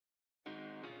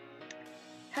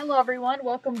Hello, everyone.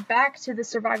 Welcome back to the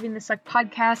Surviving the Suck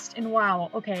podcast. And wow,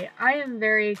 okay, I am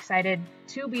very excited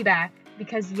to be back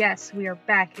because, yes, we are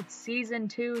back. It's season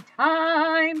 2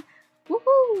 time.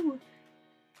 Woohoo!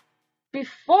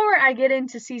 Before I get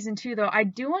into season 2, though, I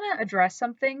do want to address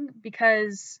something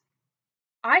because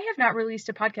I have not released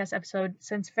a podcast episode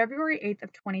since February 8th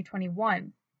of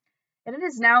 2021. And it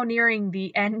is now nearing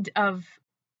the end of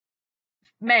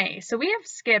May. So we have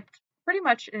skipped pretty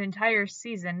much an entire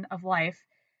season of life.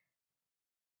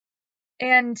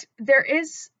 And there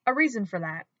is a reason for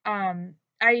that.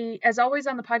 As always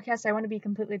on the podcast, I want to be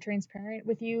completely transparent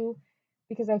with you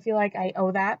because I feel like I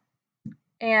owe that.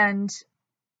 And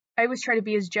I always try to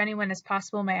be as genuine as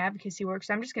possible in my advocacy work.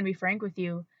 So I'm just going to be frank with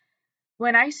you.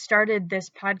 When I started this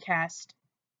podcast,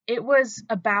 it was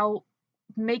about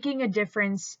making a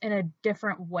difference in a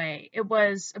different way. It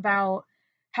was about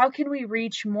how can we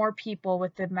reach more people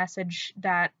with the message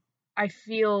that I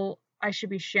feel I should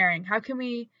be sharing? How can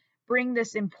we bring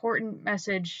this important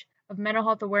message of mental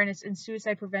health awareness and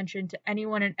suicide prevention to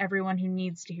anyone and everyone who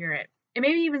needs to hear it? And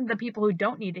maybe even the people who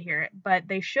don't need to hear it, but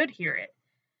they should hear it.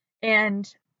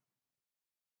 And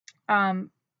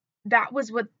that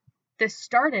was what this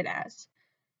started as.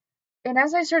 And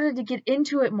as I started to get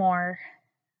into it more,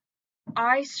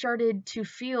 I started to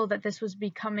feel that this was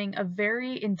becoming a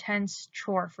very intense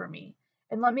chore for me.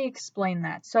 And let me explain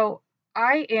that. So,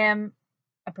 I am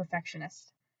a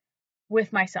perfectionist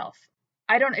with myself.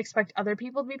 I don't expect other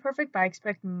people to be perfect, but I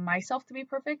expect myself to be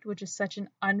perfect, which is such an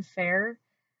unfair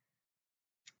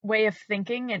way of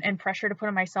thinking and pressure to put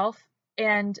on myself.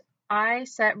 And I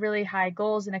set really high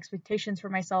goals and expectations for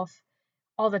myself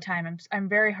all the time. I'm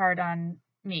very hard on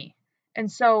me.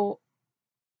 And so,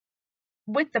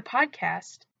 with the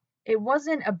podcast, it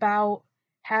wasn't about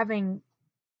having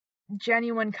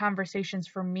genuine conversations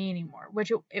for me anymore,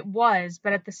 which it was,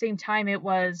 but at the same time, it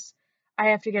was, I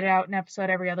have to get out an episode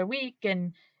every other week.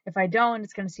 And if I don't,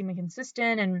 it's going to seem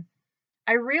inconsistent. And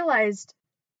I realized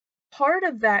part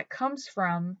of that comes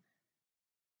from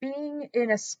being in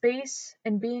a space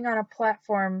and being on a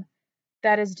platform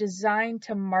that is designed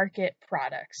to market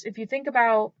products. If you think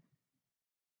about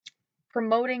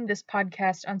promoting this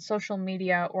podcast on social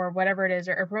media or whatever it is,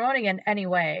 or promoting in any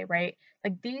way, right?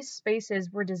 Like these spaces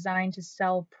were designed to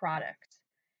sell products.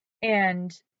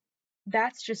 And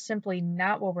that's just simply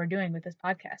not what we're doing with this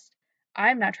podcast.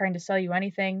 I'm not trying to sell you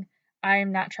anything.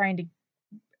 I'm not trying to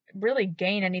really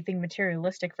gain anything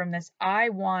materialistic from this. I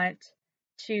want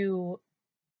to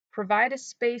provide a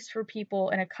space for people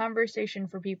and a conversation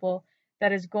for people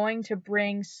that is going to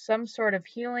bring some sort of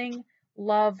healing,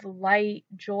 love, light,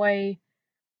 joy,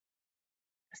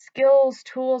 skills,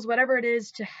 tools, whatever it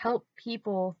is to help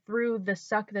people through the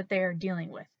suck that they are dealing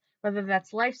with. Whether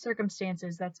that's life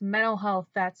circumstances, that's mental health,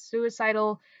 that's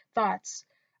suicidal thoughts,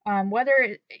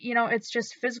 whether it's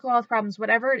just physical health problems,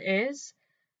 whatever it is,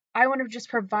 I want to just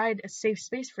provide a safe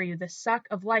space for you. The suck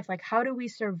of life, like how do we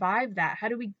survive that? How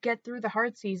do we get through the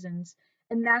hard seasons?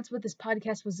 And that's what this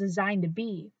podcast was designed to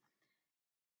be.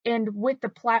 And with the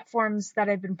platforms that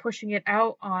I've been pushing it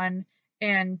out on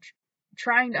and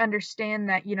trying to understand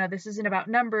that, this isn't about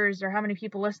numbers or how many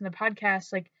people listen to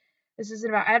podcasts, like this isn't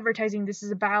about advertising, this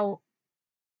is about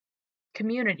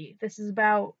community. This is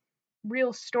about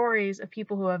real stories of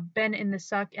people who have been in the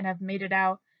suck and have made it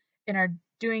out and are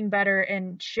doing better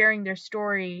and sharing their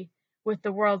story with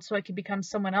the world so it could become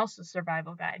someone else's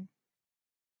survival guide.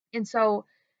 And so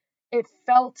it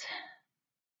felt,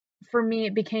 for me,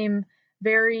 it became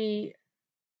very,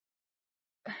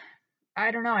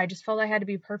 I don't know, I just felt I had to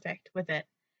be perfect with it.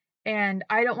 And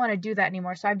I don't want to do that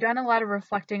anymore. So I've done a lot of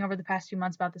reflecting over the past few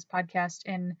months about this podcast,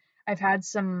 and I've had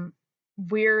some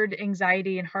weird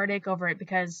anxiety and heartache over it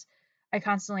because I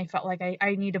constantly felt like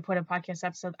I need to put a podcast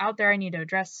episode out there. I need to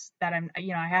address that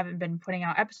I haven't been putting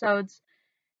out episodes.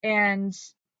 And,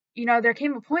 there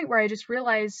came a point where I just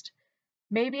realized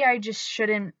maybe I just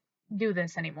shouldn't do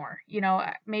this anymore.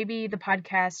 Maybe the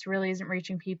podcast really isn't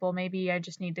reaching people. Maybe I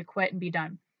just need to quit and be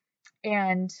done.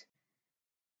 And,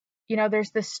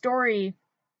 there's this story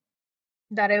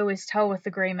that I always tell with the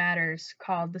gray matters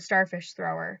called the starfish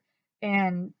thrower.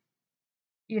 And,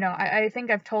 I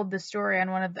think I've told this story on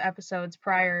one of the episodes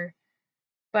prior,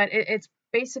 but it's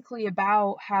basically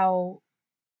about how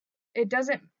it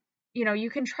doesn't, you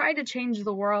can try to change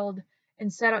the world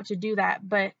and set out to do that,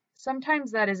 but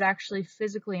sometimes that is actually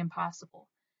physically impossible.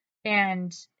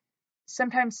 And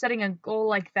sometimes setting a goal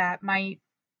like that might,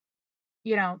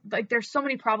 like there's so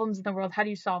many problems in the world. How do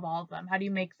you solve all of them? How do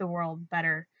you make the world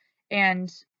better?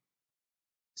 And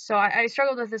so I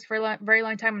struggled with this for a very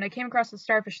long time. When I came across the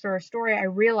starfish thrower story, I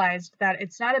realized that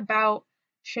it's not about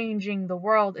changing the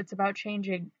world, it's about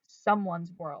changing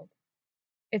someone's world.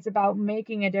 It's about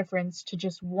making a difference to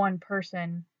just one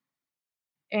person.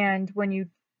 And when you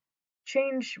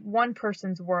change one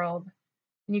person's world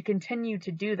and you continue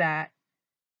to do that,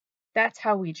 that's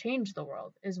how we change the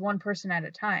world, is one person at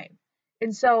a time.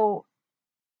 And so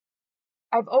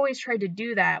I've always tried to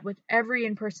do that with every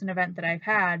in-person event that I've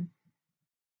had,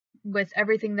 with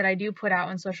everything that I do put out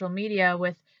on social media,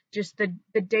 with just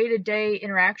the day-to-day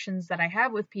interactions that I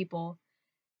have with people.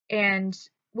 And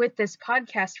with this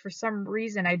podcast, for some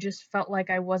reason, I just felt like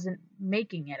I wasn't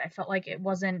making it. I felt like it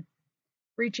wasn't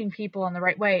reaching people in the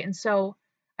right way. And so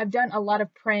I've done a lot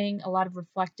of praying, a lot of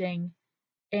reflecting,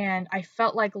 and I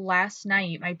felt like last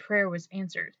night my prayer was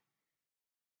answered.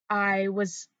 I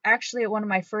was actually at one of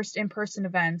my first in-person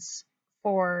events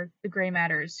for the Gray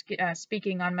Matters,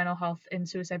 speaking on mental health and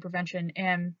suicide prevention,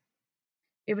 and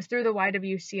it was through the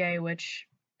YWCA, which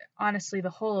honestly, the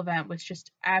whole event was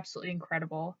just absolutely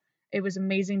incredible. It was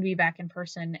amazing to be back in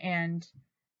person, and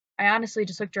I honestly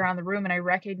just looked around the room and I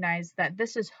recognized that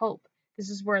this is hope. This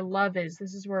is where love is.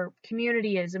 This is where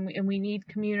community is, and we need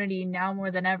community now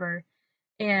more than ever.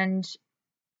 And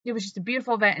it was just a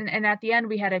beautiful event. And at the end,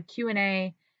 we had a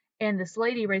Q&A, and this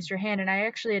lady raised her hand, and I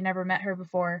actually had never met her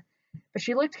before, but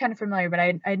she looked kind of familiar, but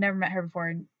I'd never met her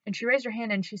before. And she raised her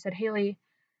hand and she said, "Haley,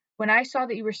 when I saw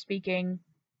that you were speaking,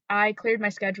 I cleared my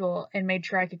schedule and made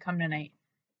sure I could come tonight."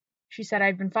 She said,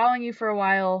 "I've been following you for a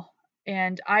while,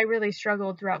 and I really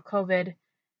struggled throughout COVID.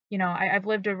 You know, I've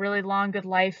lived a really long, good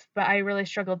life, but I really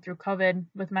struggled through COVID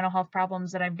with mental health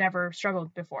problems that I've never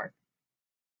struggled before."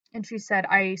 And she said,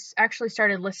 "I actually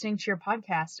started listening to your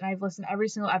podcast, and I've listened to every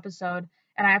single episode,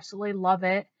 and I absolutely love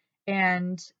it.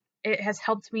 And it has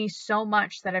helped me so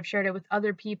much that I've shared it with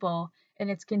other people,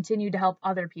 and it's continued to help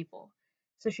other people."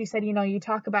 So she said, "You know, you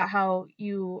talk about how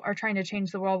you are trying to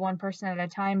change the world one person at a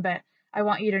time, but I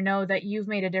want you to know that you've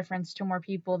made a difference to more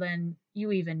people than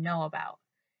you even know about."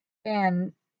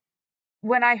 And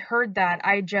when I heard that,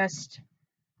 I just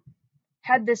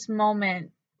had this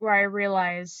moment where I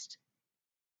realized,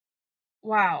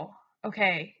 wow,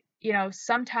 okay, you know,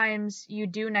 sometimes you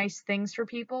do nice things for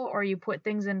people or you put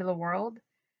things into the world.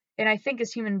 And I think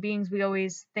as human beings, we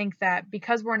always think that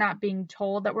because we're not being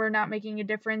told that we're not making a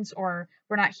difference, or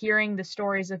we're not hearing the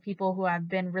stories of people who have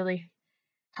been really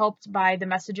helped by the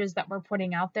messages that we're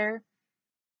putting out there,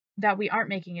 that we aren't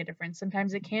making a difference.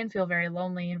 Sometimes it can feel very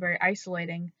lonely and very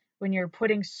isolating when you're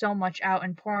putting so much out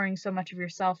and pouring so much of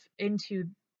yourself into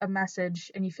a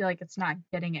message and you feel like it's not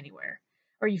getting anywhere,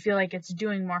 or you feel like it's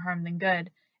doing more harm than good.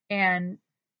 And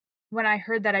when I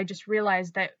heard that, I just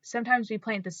realized that sometimes we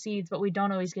plant the seeds, but we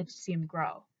don't always get to see them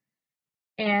grow.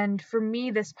 And for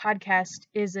me, this podcast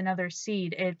is another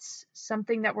seed. It's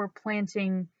something that we're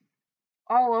planting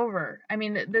all over. I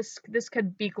mean, this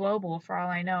could be global for all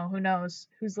I know. Who knows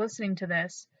who's listening to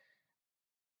this?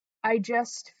 I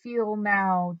just feel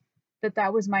now that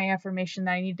that was my affirmation,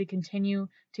 that I need to continue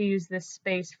to use this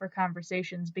space for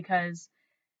conversations, because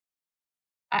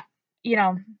I, you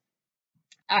know,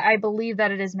 I believe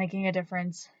that it is making a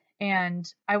difference,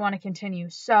 and I want to continue.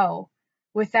 So,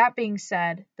 with that being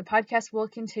said, the podcast will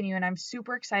continue, and I'm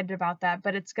super excited about that,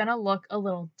 but it's going to look a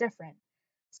little different.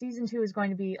 Season 2 is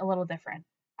going to be a little different.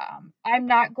 I'm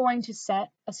not going to set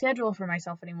a schedule for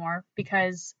myself anymore,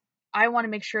 because I want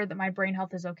to make sure that my brain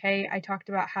health is okay. I talked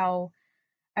about how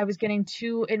I was getting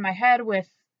too in my head with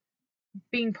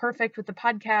being perfect with the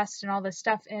podcast and all this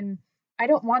stuff. And I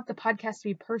don't want the podcast to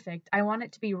be perfect. I want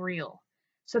it to be real.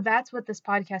 So that's what this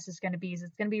podcast is going to be. Is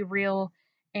it's going to be real.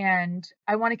 And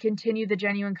I want to continue the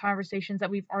genuine conversations that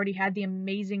we've already had, the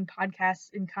amazing podcasts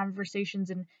and conversations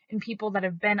and people that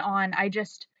have been on.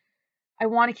 I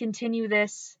want to continue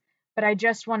this, but I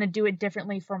just want to do it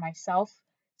differently for myself.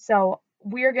 So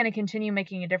we're going to continue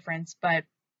making a difference, but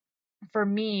for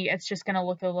me, it's just going to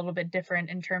look a little bit different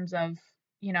in terms of,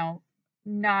 you know,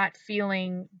 not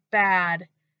feeling bad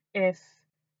if,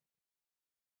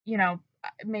 you know,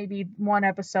 maybe one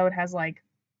episode has like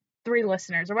 3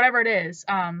 listeners or whatever it is.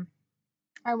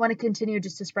 I want to continue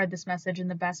just to spread this message in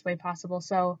the best way possible.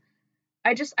 So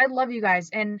I love you guys.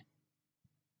 And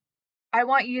I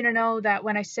want you to know that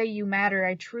when I say you matter,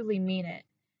 I truly mean it.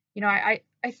 You know, I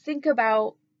think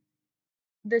about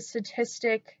the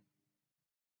statistic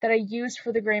that I use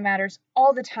for the Gray Matters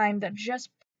all the time that just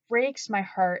breaks my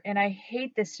heart. And I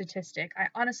hate this statistic. I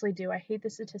honestly do. I hate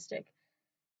this statistic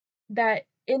that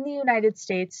in the United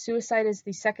States, suicide is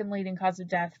the second leading cause of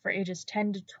death for ages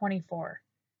 10 to 24.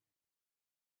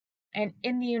 And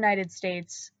in the United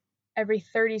States, every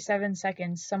 37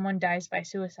 seconds, someone dies by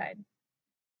suicide.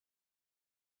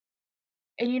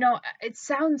 And you know, it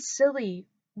sounds silly,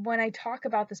 when I talk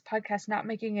about this podcast not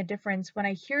making a difference, when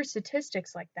I hear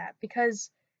statistics like that, because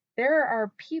there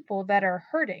are people that are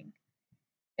hurting.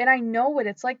 And I know what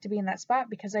it's like to be in that spot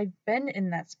because I've been in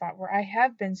that spot where I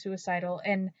have been suicidal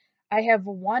and I have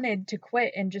wanted to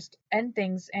quit and just end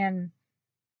things. And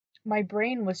my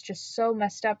brain was just so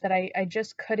messed up that I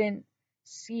just couldn't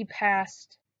see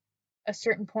past a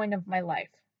certain point of my life.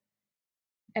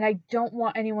 And I don't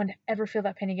want anyone to ever feel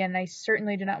that pain again. And I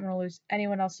certainly do not want to lose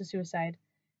anyone else to suicide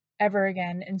ever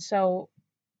again. And so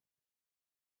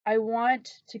I want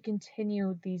to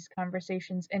continue these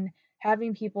conversations and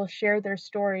having people share their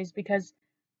stories because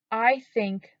I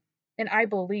think and I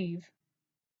believe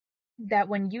that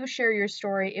when you share your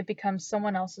story, it becomes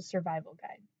someone else's survival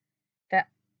guide. That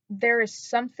there is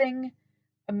something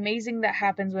amazing that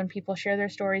happens when people share their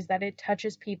stories, that it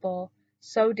touches people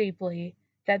so deeply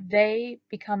that they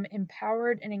become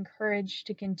empowered and encouraged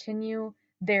to continue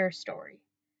their story.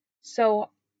 So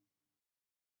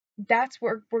that's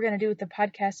what we're going to do with the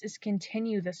podcast, is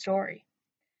continue the story.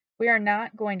 We are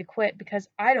not going to quit because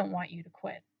I don't want you to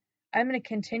quit. I'm going to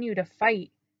continue to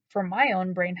fight for my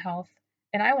own brain health,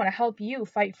 and I want to help you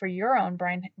fight for your own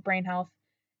brain health.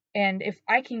 And if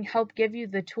I can help give you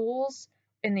the tools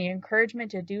and the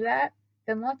encouragement to do that,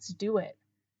 then let's do it.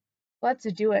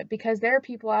 Let's do it, because there are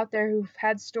people out there who've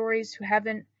had stories who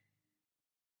haven't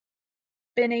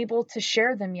been able to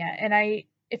share them yet. And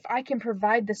if I can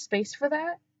provide the space for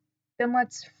that, then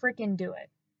let's freaking do it.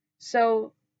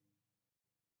 So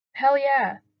hell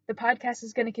yeah, the podcast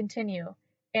is going to continue.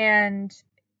 And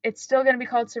it's still going to be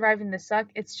called Surviving the Suck.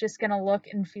 It's just going to look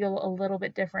and feel a little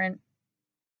bit different.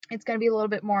 It's going to be a little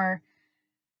bit more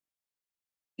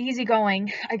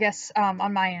easygoing, I guess,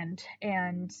 on my end.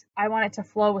 And I want it to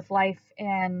flow with life.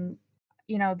 And,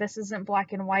 this isn't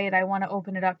black and white. I want to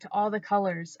open it up to all the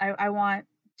colors. I want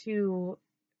to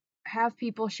have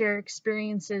people share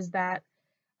experiences that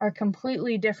are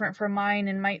completely different from mine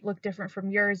and might look different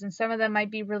from yours. And some of them might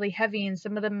be really heavy and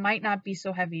some of them might not be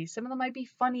so heavy. Some of them might be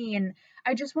funny. And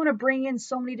I just want to bring in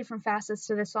so many different facets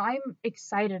to this. So I'm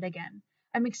excited again.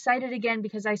 I'm excited again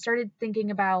because I started thinking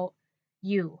about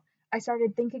you. I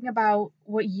started thinking about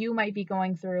what you might be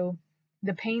going through,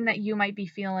 the pain that you might be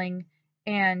feeling,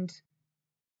 and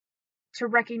to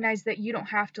recognize that you don't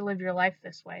have to live your life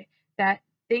this way, that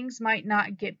things might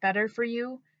not get better for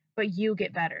you, but you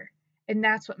get better. And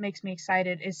that's what makes me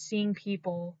excited, is seeing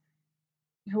people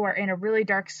who are in a really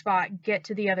dark spot get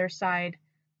to the other side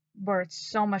where it's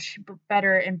so much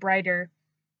better and brighter.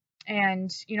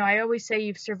 And, I always say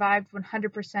you've survived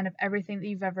 100% of everything that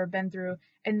you've ever been through.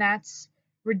 And that's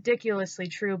ridiculously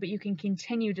true, but you can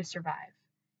continue to survive.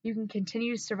 You can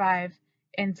continue to survive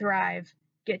and thrive,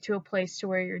 get to a place to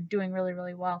where you're doing really,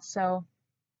 really well. So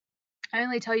I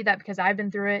only tell you that because I've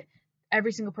been through it.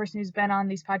 Every single person who's been on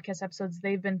these podcast episodes,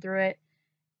 they've been through it.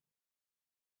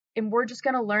 And we're just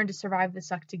going to learn to survive the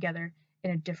suck together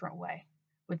in a different way,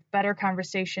 with better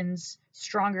conversations,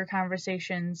 stronger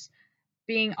conversations,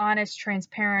 being honest,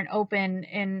 transparent, open,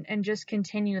 and just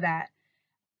continue that.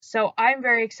 So I'm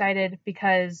very excited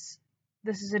because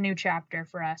this is a new chapter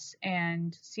for us,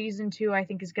 and season 2 I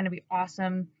think is going to be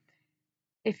awesome.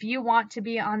 If you want to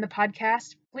be on the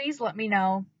podcast, please let me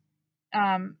know.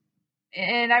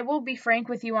 And I will be frank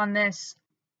with you on this.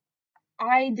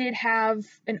 I did have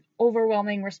an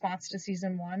overwhelming response to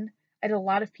season 1. I had a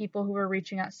lot of people who were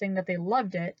reaching out saying that they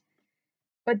loved it,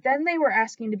 but then they were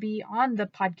asking to be on the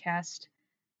podcast,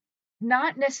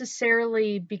 not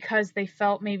necessarily because they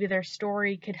felt maybe their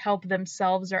story could help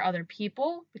themselves or other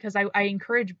people, because I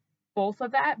encourage both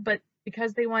of that, but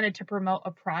because they wanted to promote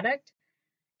a product.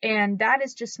 And that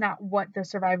is just not what the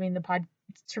Surviving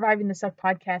the Suck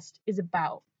podcast is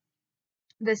about.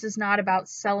 This is not about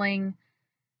selling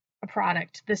a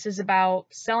product. This is about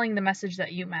selling the message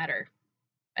that you matter.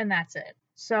 And that's it.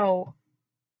 So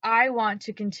I want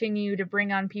to continue to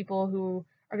bring on people who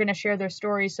are going to share their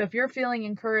stories. So if you're feeling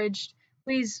encouraged,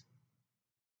 please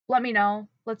let me know.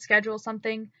 Let's schedule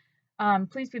something.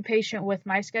 Please be patient with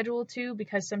my schedule too,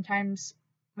 because sometimes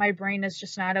my brain is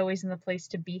just not always in the place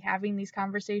to be having these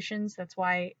conversations. That's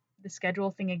why the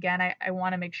schedule thing, again, I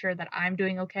want to make sure that I'm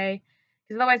doing okay.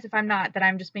 Because otherwise, if I'm not, then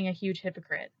I'm just being a huge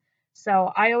hypocrite.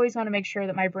 So I always want to make sure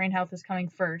that my brain health is coming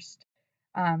first.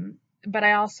 But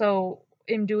I also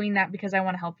am doing that because I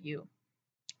want to help you.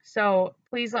 So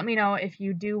please let me know if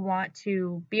you do want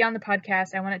to be on the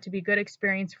podcast. I want it to be a good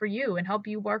experience for you and help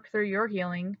you work through your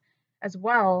healing as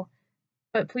well.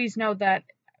 But please know that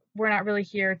we're not really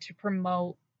here to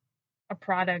promote a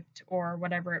product or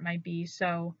whatever it might be.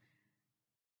 So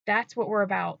that's what we're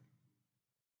about.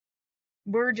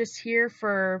 We're just here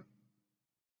for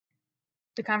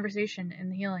the conversation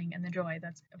and the healing and the joy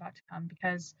that's about to come,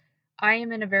 because I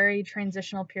am in a very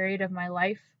transitional period of my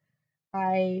life.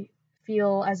 I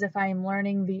feel as if I am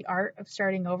learning the art of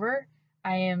starting over.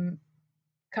 I am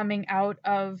coming out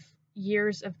of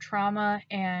years of trauma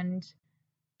and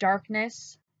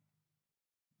darkness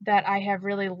that I have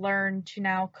really learned to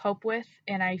now cope with,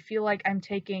 and I feel like I'm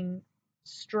taking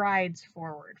strides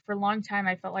forward. For a long time,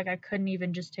 I felt like I couldn't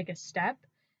even just take a step,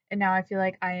 and now I feel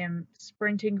like I am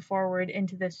sprinting forward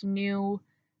into this new,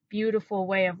 beautiful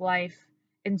way of life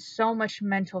in so much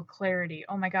mental clarity.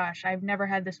 Oh my gosh, I've never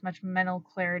had this much mental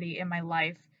clarity in my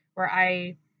life where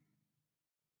I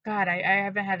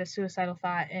haven't had a suicidal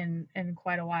thought in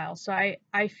quite a while. So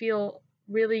I feel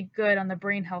really good on the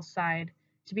brain health side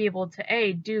to be able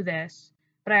to do this,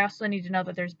 but I also need to know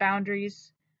that there's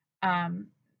boundaries. Um,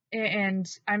 and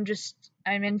I'm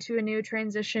into a new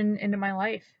transition into my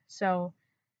life. So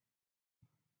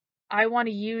I want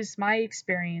to use my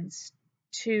experience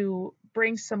to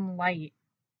bring some light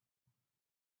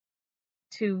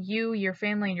to you, your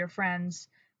family, and your friends,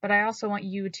 but I also want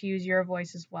you to use your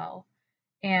voice as well.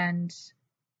 And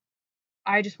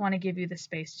I just want to give you the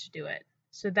space to do it.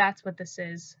 So that's what this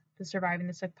is. The Surviving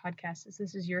the Suck podcast is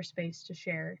this is your space to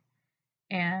share.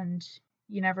 And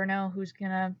you never know who's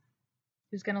gonna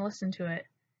listen to it.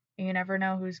 And you never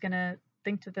know who's gonna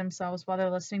think to themselves while they're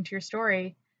listening to your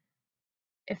story,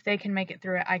 if they can make it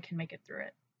through it, I can make it through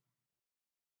it.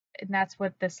 And that's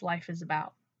what this life is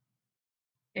about.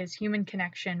 Is human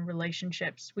connection,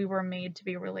 relationships. We were made to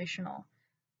be relational.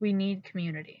 We need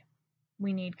community.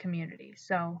 We need community.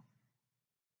 So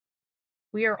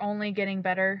we are only getting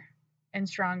better and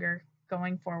stronger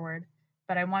going forward.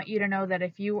 But I want you to know that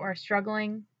if you are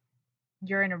struggling,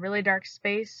 you're in a really dark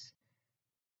space,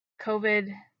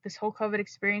 this whole COVID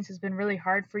experience has been really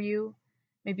hard for you.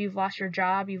 Maybe you've lost your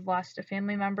job, you've lost a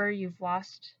family member, you've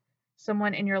lost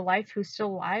someone in your life who's still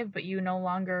alive, but you no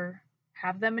longer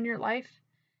have them in your life.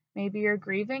 Maybe you're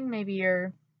grieving, maybe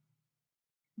you're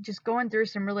just going through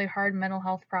some really hard mental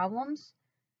health problems.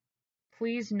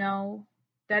 Please know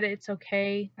that it's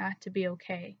okay not to be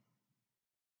okay.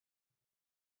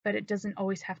 But it doesn't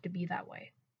always have to be that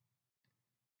way.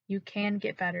 You can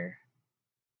get better.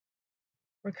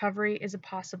 Recovery is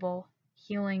possible.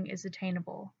 Healing is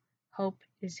attainable. Hope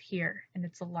is here and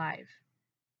it's alive.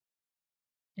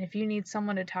 And if you need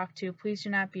someone to talk to, please do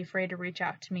not be afraid to reach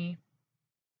out to me.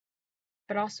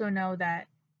 But also know that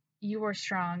you are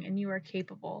strong and you are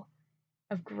capable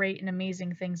of great and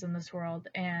amazing things in this world.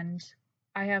 And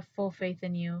I have full faith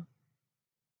in you.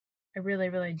 I really,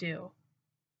 really do.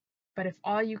 But if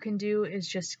all you can do is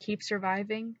just keep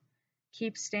surviving,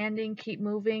 keep standing, keep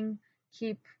moving,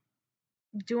 keep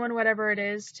doing whatever it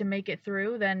is to make it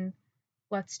through, then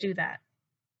let's do that.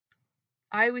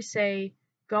 I always say,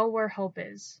 go where hope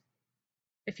is.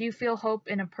 If you feel hope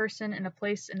in a person, in a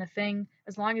place, in a thing,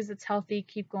 as long as it's healthy,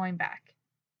 keep going back.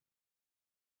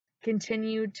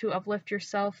 Continue to uplift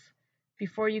yourself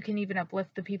before you can even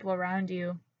uplift the people around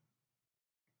you.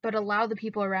 But allow the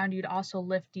people around you to also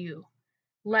lift you.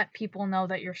 Let people know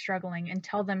that you're struggling and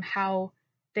tell them how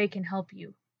they can help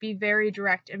you. Be very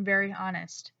direct and very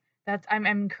honest. I'm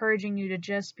encouraging you to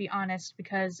just be honest,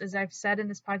 because as I've said in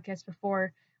this podcast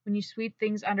before, when you sweep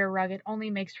things under a rug, it only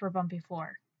makes for a bumpy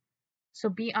floor. So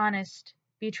be honest,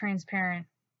 be transparent.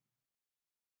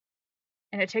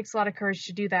 And it takes a lot of courage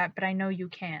to do that, but I know you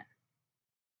can.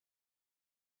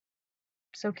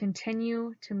 So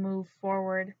continue to move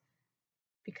forward,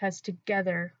 because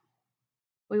together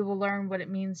we will learn what it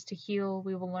means to heal.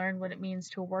 We will learn what it means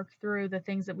to work through the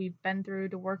things that we've been through,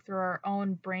 to work through our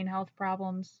own brain health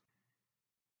problems,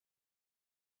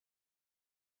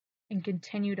 and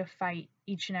continue to fight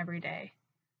each and every day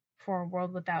for a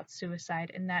world without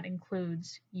suicide, and that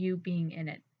includes you being in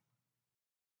it.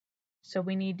 So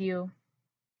we need you.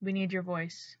 We need your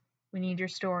voice. We need your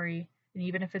story. And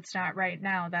even if it's not right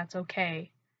now, that's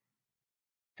okay.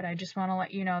 But I just want to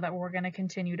let you know that we're going to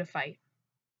continue to fight.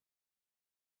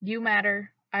 You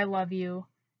matter. I love you.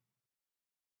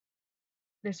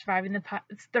 They're surviving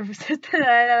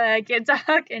I can't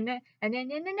talk. And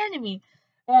then enemy.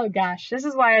 Oh gosh, this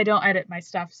is why I don't edit my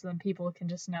stuff, so then people can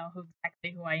just know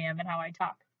exactly who I am and how I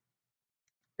talk.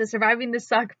 The Surviving the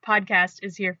Suck podcast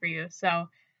is here for you. So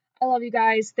I love you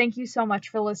guys. Thank you so much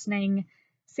for listening.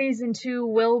 Season 2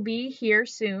 will be here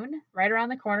soon, right around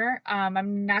the corner.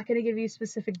 I'm not going to give you a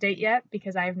specific date yet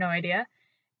because I have no idea.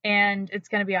 And it's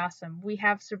going to be awesome. We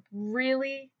have some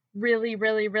really, really,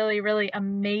 really, really, really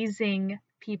amazing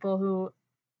people who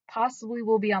possibly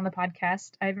will be on the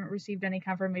podcast. I haven't received any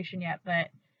confirmation yet, but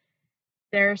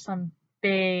there are some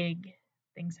big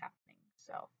things happening.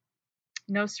 So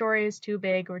no story is too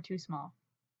big or too small.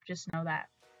 Just know that.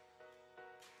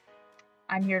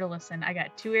 I'm here to listen. I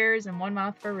got 2 ears and 1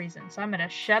 mouth for a reason. So I'm going to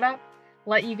shut up,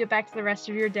 let you get back to the rest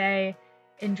of your day.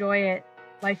 Enjoy it.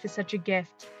 Life is such a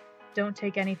gift. Don't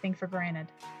take anything for granted.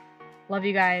 Love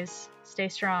you guys. Stay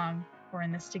strong. We're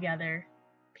in this together.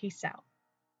 Peace out.